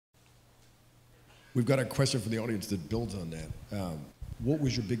We've got a question from the audience that builds on that. What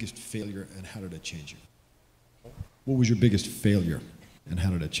was your biggest failure and how did it change you? What was your biggest failure and how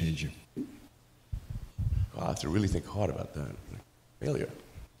did it change you? Oh, I have to really think hard about that. Failure.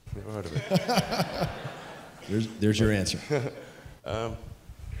 Never heard of it. There's your answer. Well,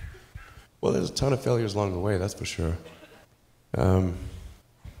 there's a ton of failures along the way, that's for sure. Like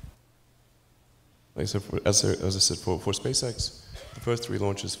I said, as I said, for SpaceX, the first 3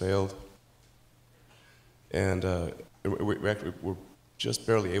 launches failed. And we're just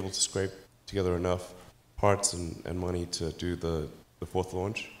barely able to scrape together enough parts and money to do the 4th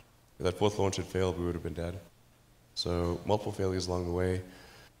launch. If that 4th launch had failed, we would have been dead. So multiple failures along the way.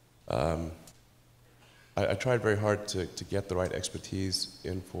 I tried very hard to get the right expertise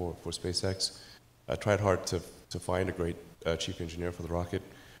in for SpaceX. I tried hard to find a great chief engineer for the rocket,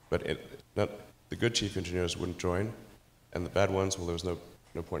 but the good chief engineers wouldn't join, and the bad ones, well, there was no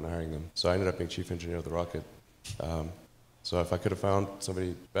point in hiring them. So I ended up being chief engineer of the rocket. So if I could have found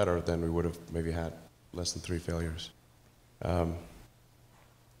somebody better, then we would have maybe had less than 3 failures. How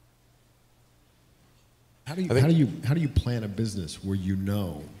do you plan a business where you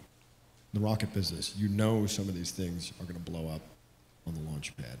know, the rocket business, you know some of these things are going to blow up on the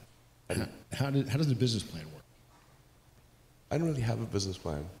launch pad? How does the business plan work? I don't really have a business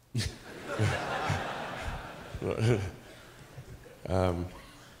plan.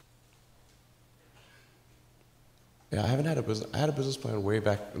 Yeah, I haven't had a business. I had a business plan way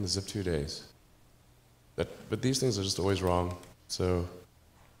back in the Zip2 days. But these things are just always wrong. So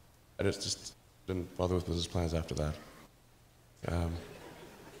I just didn't bother with business plans after that.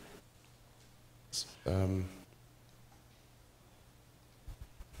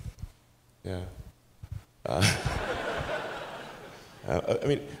 Yeah. I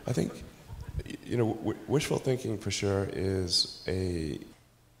mean, I think, you know, wishful thinking for sure is a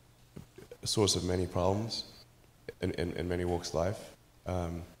source of many problems in many walks of life.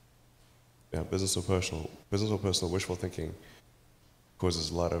 Yeah, business or personal, wishful thinking causes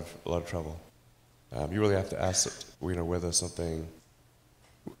a lot of trouble. You really have to ask, you know, whether something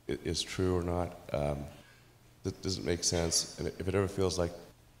is true or not. Does it make sense? And if it ever feels like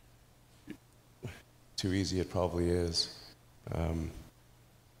too easy, it probably is.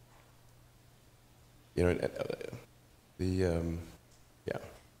 You know,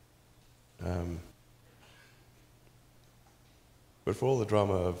 but for all the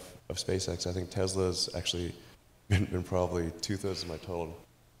drama of SpaceX, I think Tesla's actually been probably 2/3 of my total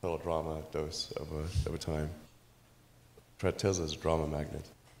drama dose over time. Tesla's a drama magnet.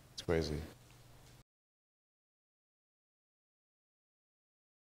 It's crazy.